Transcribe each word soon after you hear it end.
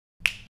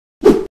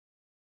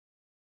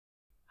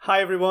Hi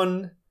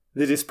everyone,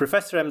 this is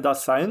Professor M.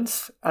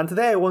 Science, and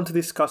today I want to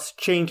discuss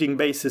changing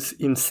bases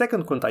in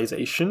second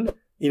quantization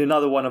in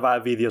another one of our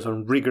videos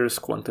on rigorous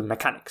quantum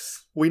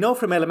mechanics. We know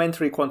from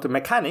elementary quantum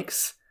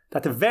mechanics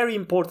that a very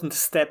important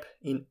step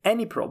in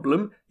any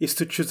problem is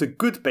to choose a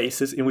good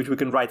basis in which we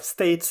can write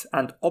states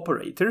and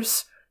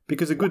operators,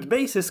 because a good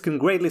basis can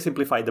greatly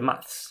simplify the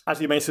maths. As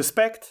you may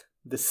suspect,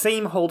 the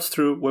same holds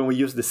true when we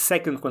use the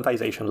second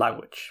quantization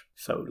language.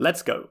 So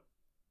let's go.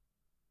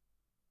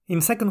 In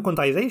second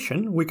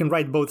quantization, we can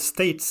write both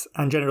states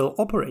and general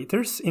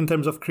operators in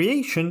terms of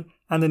creation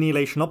and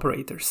annihilation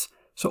operators.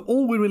 So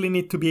all we really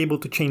need to be able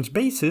to change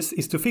bases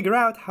is to figure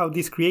out how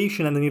these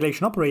creation and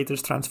annihilation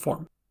operators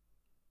transform.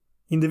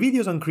 In the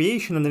videos on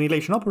creation and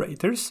annihilation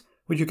operators,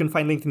 which you can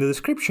find linked in the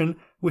description,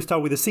 we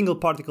start with a single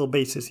particle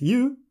basis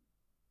U,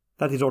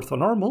 that is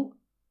orthonormal,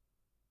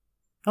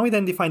 and we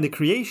then define the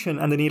creation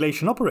and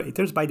annihilation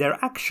operators by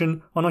their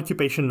action on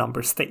occupation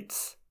number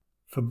states.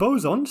 For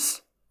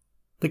bosons,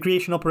 the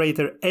creation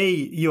operator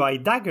A ui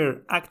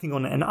dagger acting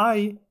on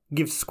Ni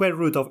gives square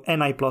root of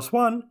Ni plus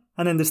 1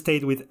 and then the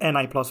state with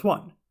Ni plus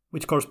 1,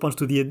 which corresponds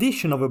to the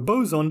addition of a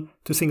boson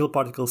to single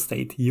particle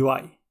state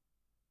Ui.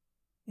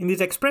 In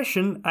this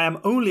expression, I am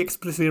only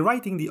explicitly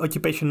writing the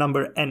occupation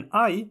number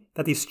Ni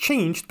that is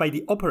changed by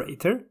the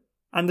operator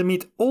and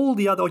omit all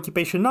the other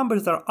occupation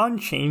numbers that are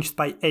unchanged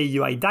by A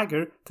ui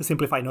dagger to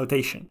simplify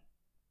notation.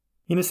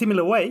 In a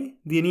similar way,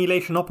 the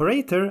annihilation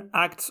operator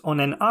acts on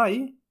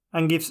Ni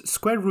and gives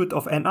square root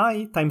of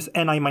Ni times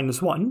Ni minus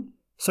 1,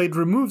 so it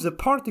removes a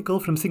particle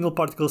from single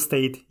particle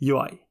state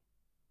Ui.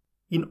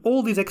 In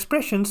all these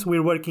expressions,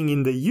 we're working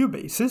in the U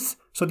basis,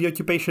 so the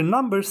occupation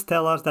numbers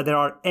tell us that there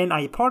are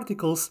Ni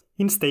particles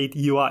in state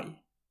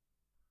Ui.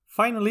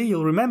 Finally,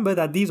 you'll remember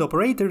that these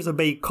operators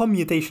obey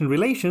commutation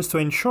relations to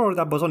ensure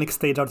that bosonic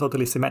states are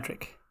totally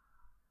symmetric.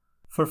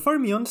 For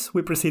fermions,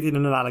 we proceed in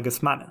an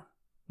analogous manner.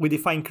 We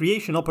define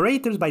creation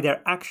operators by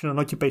their action on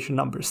occupation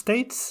number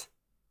states,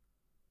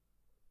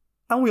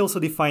 and we also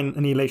define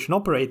annihilation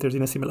operators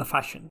in a similar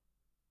fashion.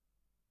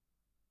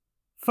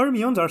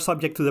 Fermions are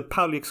subject to the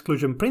Pauli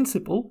exclusion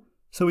principle,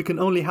 so we can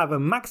only have a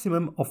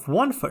maximum of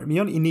one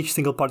fermion in each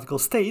single particle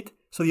state,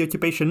 so the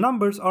occupation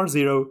numbers are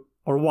 0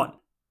 or 1.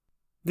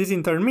 This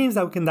in turn means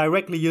that we can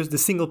directly use the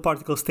single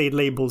particle state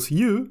labels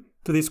U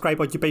to describe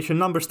occupation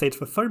number states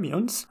for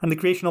fermions, and the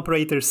creation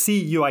operator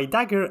C ui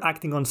dagger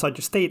acting on such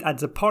a state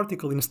adds a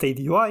particle in state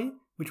Ui,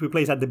 which we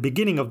place at the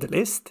beginning of the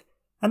list,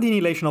 and the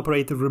annihilation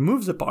operator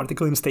removes a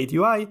particle in state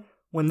Ui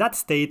when that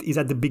state is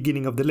at the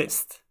beginning of the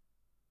list.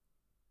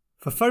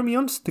 For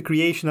fermions, the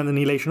creation and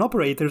annihilation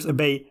operators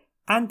obey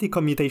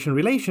anti-commutation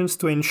relations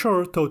to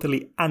ensure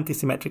totally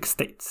antisymmetric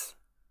states.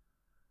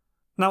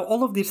 Now,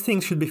 all of these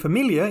things should be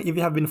familiar if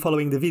you have been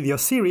following the video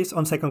series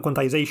on second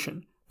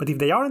quantization, but if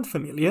they aren't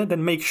familiar,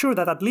 then make sure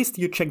that at least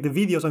you check the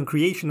videos on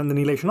creation and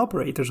annihilation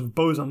operators of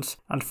bosons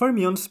and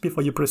fermions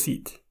before you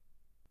proceed.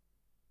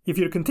 If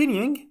you're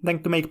continuing,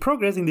 then to make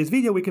progress in this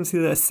video we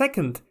consider a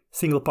second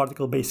single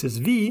particle basis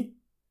V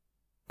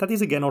that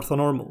is again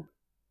orthonormal.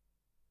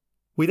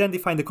 We then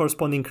define the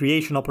corresponding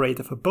creation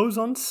operator for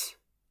bosons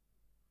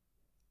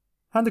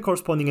and the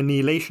corresponding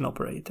annihilation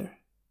operator.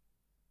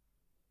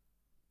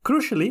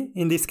 Crucially,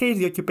 in this case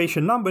the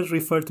occupation numbers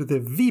refer to the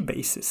V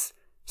basis,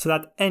 so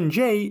that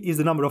Nj is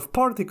the number of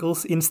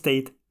particles in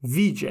state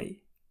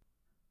Vj.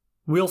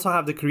 We also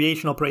have the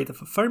creation operator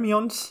for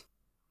fermions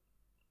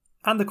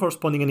and the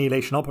corresponding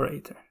annihilation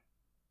operator.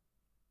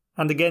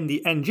 And again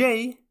the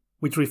Nj,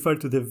 which refer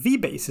to the V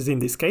basis in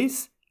this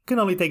case, can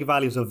only take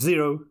values of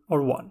 0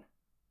 or 1.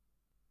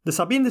 The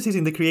subindices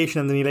in the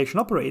creation and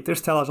annihilation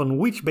operators tell us on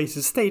which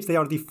basis states they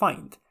are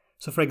defined.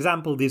 So for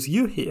example, this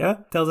U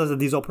here tells us that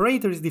this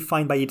operator is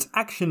defined by its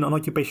action on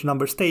occupation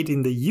number state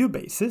in the U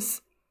basis,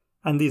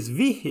 and this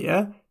V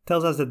here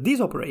tells us that this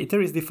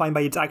operator is defined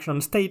by its action on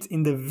states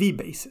in the V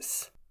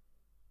basis.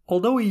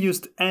 Although we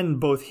used N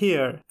both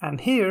here and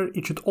here,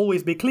 it should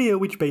always be clear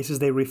which bases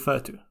they refer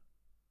to.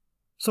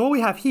 So what we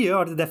have here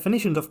are the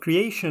definitions of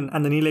creation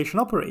and annihilation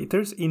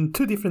operators in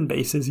two different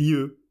bases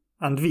U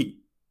and V.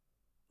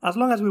 As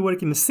long as we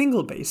work in a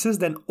single basis,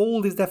 then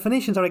all these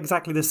definitions are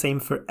exactly the same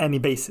for any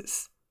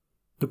basis.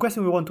 The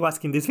question we want to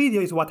ask in this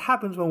video is what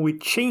happens when we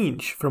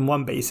change from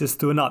one basis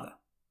to another.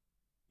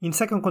 In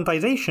second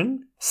quantization,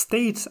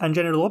 states and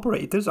general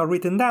operators are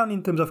written down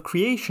in terms of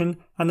creation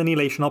and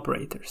annihilation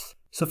operators.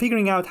 So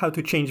figuring out how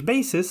to change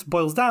bases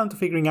boils down to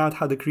figuring out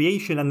how the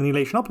creation and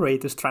annihilation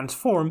operators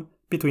transform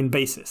between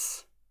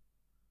bases.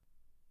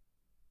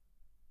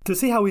 To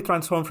see how we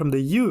transform from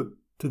the U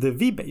to the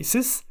V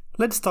basis,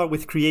 let's start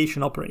with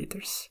creation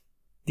operators.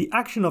 The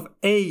action of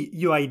A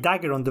ui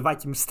dagger on the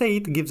vacuum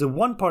state gives a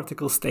one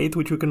particle state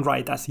which we can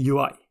write as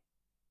Ui.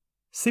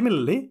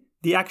 Similarly,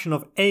 the action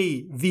of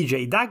A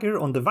Vj dagger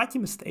on the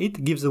vacuum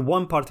state gives a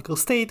one particle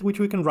state which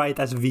we can write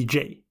as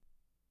Vj.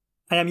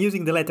 I am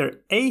using the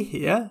letter A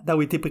here that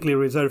we typically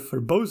reserve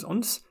for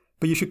bosons,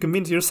 but you should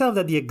convince yourself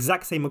that the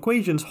exact same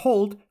equations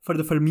hold for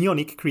the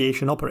fermionic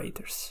creation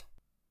operators.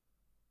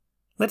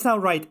 Let's now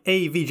write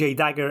A Vj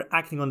dagger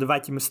acting on the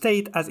vacuum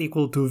state as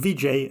equal to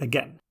Vj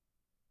again.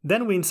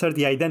 Then we insert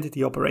the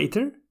identity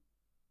operator.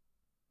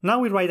 Now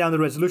we write down the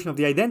resolution of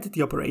the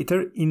identity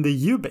operator in the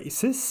U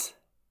basis.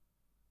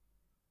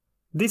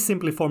 This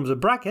simply forms a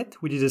bracket,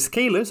 which is a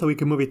scalar, so we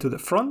can move it to the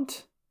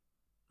front.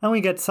 And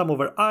we get sum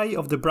over I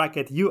of the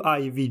bracket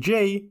ui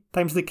vj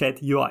times the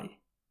ket ui.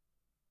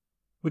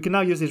 We can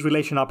now use this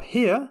relation up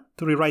here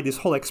to rewrite this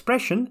whole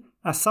expression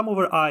as sum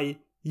over I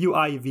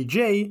ui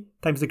vj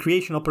times the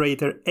creation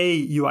operator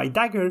a ui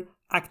dagger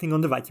acting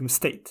on the vacuum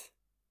state.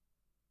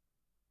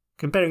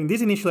 Comparing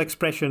this initial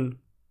expression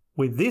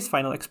with this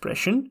final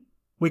expression,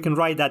 we can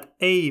write that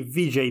a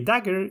vj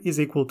dagger is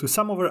equal to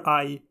sum over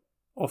I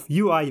of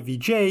ui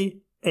vj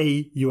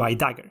a ui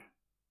dagger.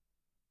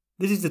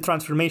 This is the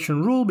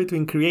transformation rule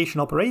between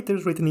creation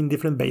operators written in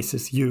different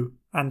bases u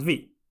and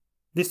v.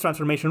 This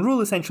transformation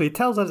rule essentially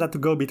tells us that to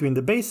go between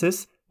the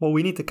bases, what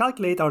we need to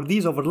calculate are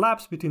these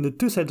overlaps between the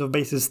two sets of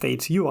basis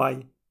states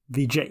ui,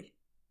 vj.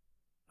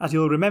 As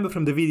you'll remember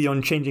from the video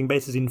on changing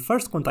bases in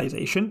first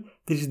quantization,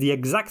 this is the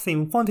exact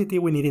same quantity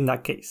we need in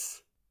that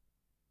case.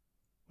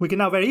 We can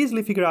now very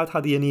easily figure out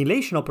how the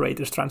annihilation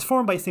operators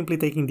transform by simply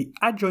taking the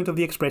adjoint of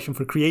the expression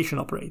for creation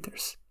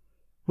operators.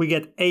 We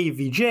get a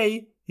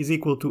vj is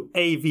equal to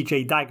a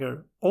vj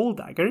dagger all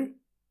dagger.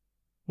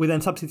 We then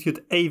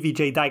substitute a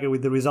vj dagger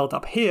with the result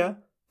up here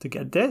to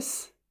get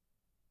this.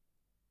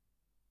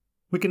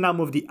 We can now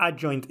move the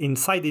adjoint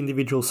inside the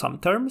individual sum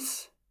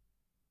terms.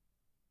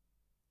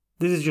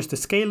 This is just a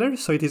scalar,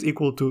 so it is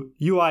equal to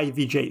ui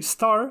vj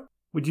star,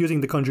 which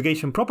using the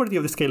conjugation property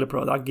of the scalar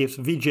product gives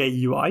vj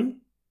ui.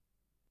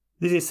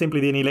 This is simply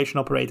the annihilation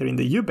operator in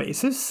the u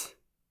basis.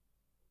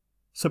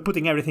 So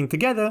putting everything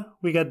together,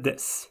 we get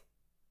this.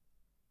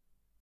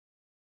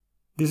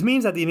 This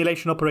means that the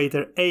annihilation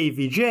operator a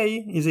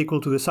vj is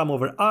equal to the sum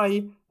over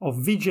I of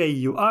vj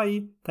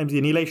ui times the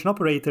annihilation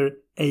operator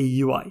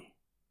a ui.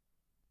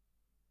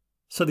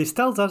 So this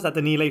tells us that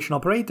annihilation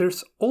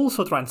operators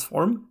also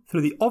transform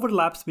through the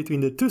overlaps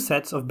between the two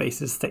sets of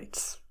basis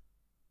states.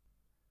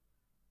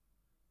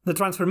 The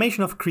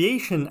transformation of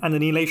creation and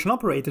annihilation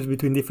operators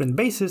between different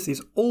bases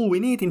is all we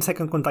need in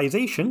second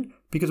quantization,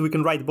 because we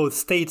can write both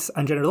states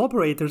and general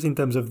operators in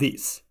terms of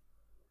these.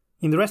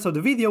 In the rest of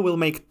the video we'll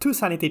make two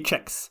sanity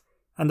checks,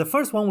 and the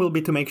first one will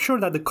be to make sure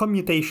that the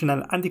commutation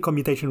and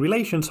anti-commutation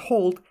relations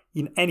hold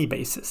in any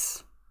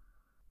basis.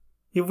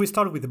 If we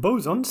start with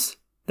bosons,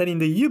 then in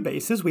the U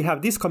basis we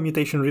have this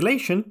commutation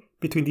relation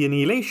between the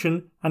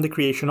annihilation and the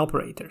creation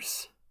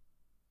operators.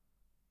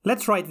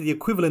 Let's write the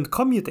equivalent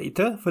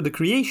commutator for the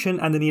creation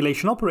and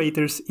annihilation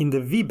operators in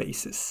the V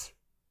basis.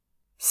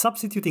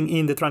 Substituting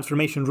in the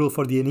transformation rule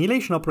for the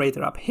annihilation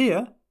operator up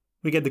here,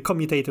 we get the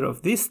commutator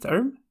of this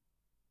term.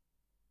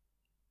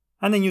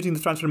 And then using the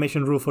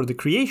transformation rule for the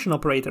creation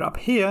operator up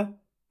here,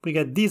 we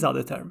get this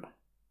other term.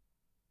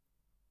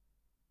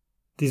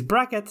 This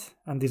bracket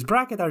and this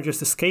bracket are just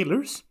the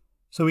scalars,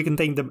 so we can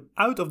take them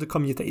out of the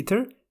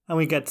commutator, and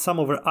we get sum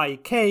over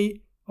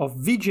ik of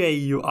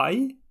vj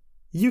ui,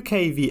 uk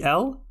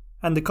vl,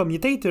 and the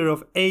commutator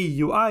of a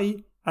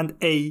ui and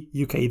a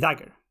uk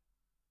dagger.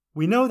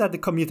 We know that the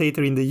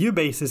commutator in the u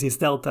basis is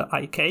delta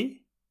ik,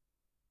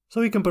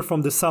 so we can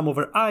perform the sum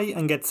over I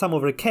and get sum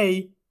over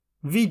k,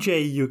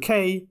 vj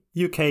uk,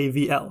 uk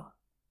vl.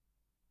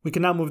 We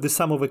can now move the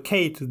sum over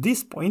k to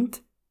this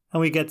point, and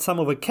we get sum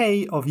over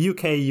k of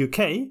uk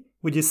uk,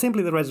 which is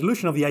simply the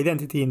resolution of the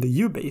identity in the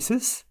u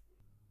basis,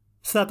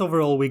 so that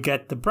overall we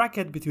get the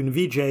bracket between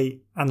vj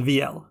and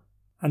vl.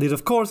 And this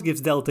of course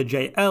gives delta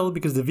jl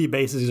because the v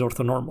basis is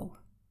orthonormal.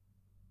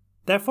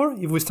 Therefore,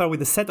 if we start with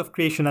the set of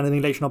creation and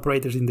annihilation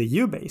operators in the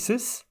u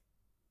basis,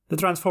 the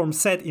transform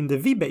set in the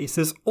v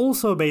basis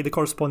also obey the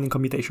corresponding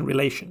commutation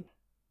relation.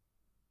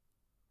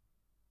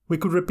 We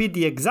could repeat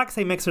the exact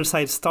same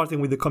exercise starting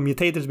with the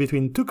commutators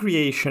between two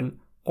creation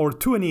or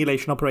two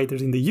annihilation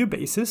operators in the u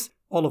basis,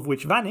 all of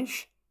which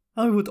vanish,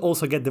 and we would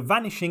also get the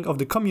vanishing of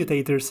the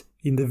commutators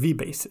in the v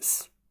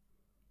basis.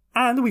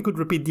 And we could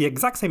repeat the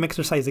exact same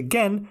exercise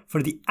again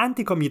for the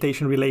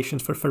anti-commutation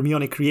relations for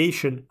fermionic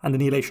creation and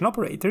annihilation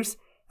operators,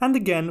 and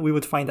again we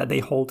would find that they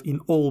hold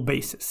in all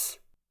bases.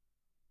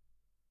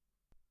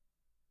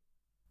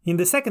 In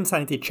the second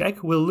sanity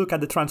check, we'll look at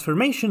the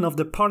transformation of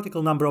the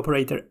particle number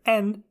operator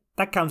n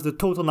that counts the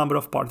total number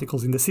of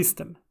particles in the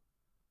system.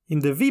 In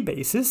the v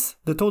basis,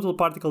 the total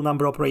particle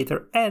number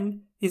operator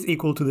n is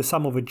equal to the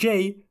sum over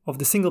j of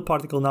the single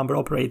particle number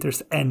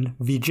operators n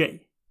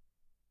vj.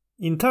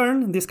 In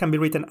turn, this can be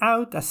written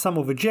out as sum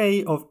over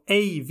j of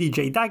a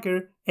vj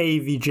dagger a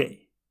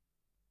vj.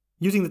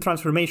 Using the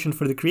transformation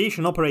for the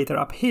creation operator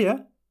up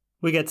here,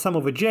 we get sum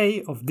over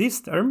j of this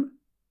term,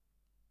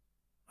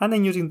 and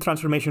then using the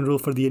transformation rule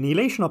for the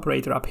annihilation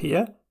operator up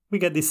here, we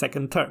get this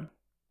second term.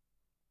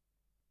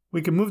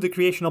 We can move the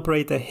creation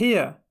operator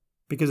here,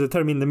 because the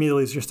term in the middle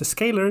is just a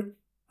scalar,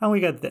 and we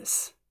get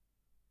this.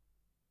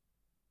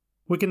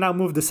 We can now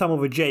move the sum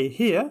over j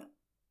here,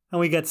 and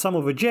we get sum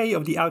over j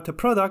of the outer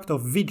product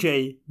of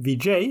vj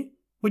vj,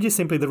 which is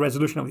simply the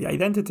resolution of the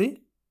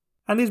identity,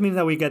 and this means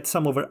that we get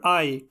sum over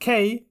I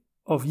k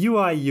of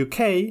ui uk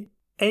a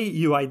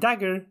ui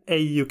dagger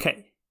a uk.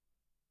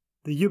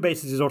 The u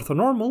basis is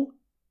orthonormal,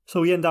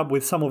 So we end up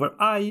with sum over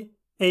I,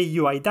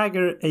 AUI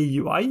dagger,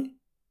 AUI,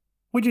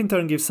 which in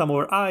turn gives sum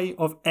over I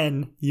of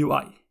n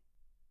ui.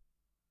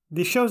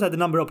 This shows that the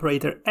number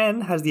operator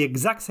n has the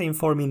exact same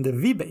form in the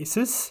v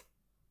basis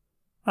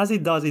as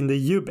it does in the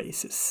u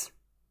basis.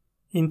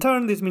 In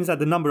turn, this means that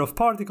the number of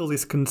particles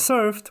is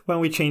conserved when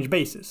we change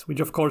bases,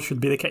 which of course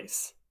should be the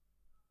case.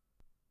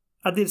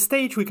 At this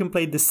stage, we can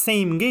play the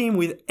same game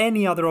with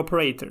any other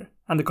operator,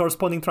 and the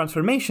corresponding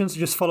transformations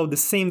just follow the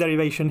same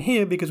derivation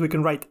here because we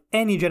can write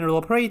any general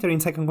operator in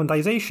second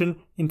quantization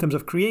in terms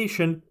of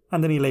creation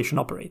and annihilation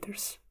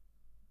operators.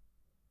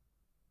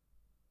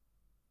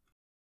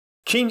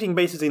 Changing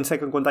bases in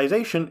second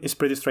quantization is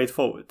pretty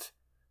straightforward.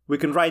 We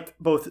can write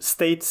both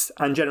states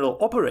and general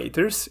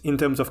operators in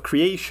terms of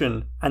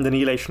creation and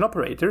annihilation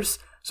operators,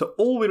 so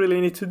all we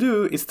really need to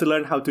do is to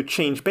learn how to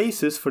change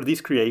bases for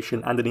these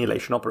creation and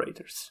annihilation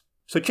operators.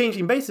 So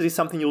changing bases is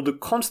something you'll do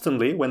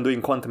constantly when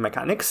doing quantum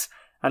mechanics,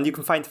 and you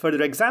can find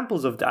further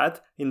examples of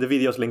that in the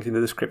videos linked in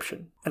the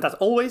description. And as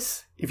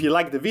always, if you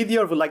like the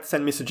video or would like to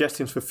send me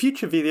suggestions for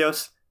future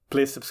videos,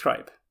 please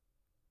subscribe.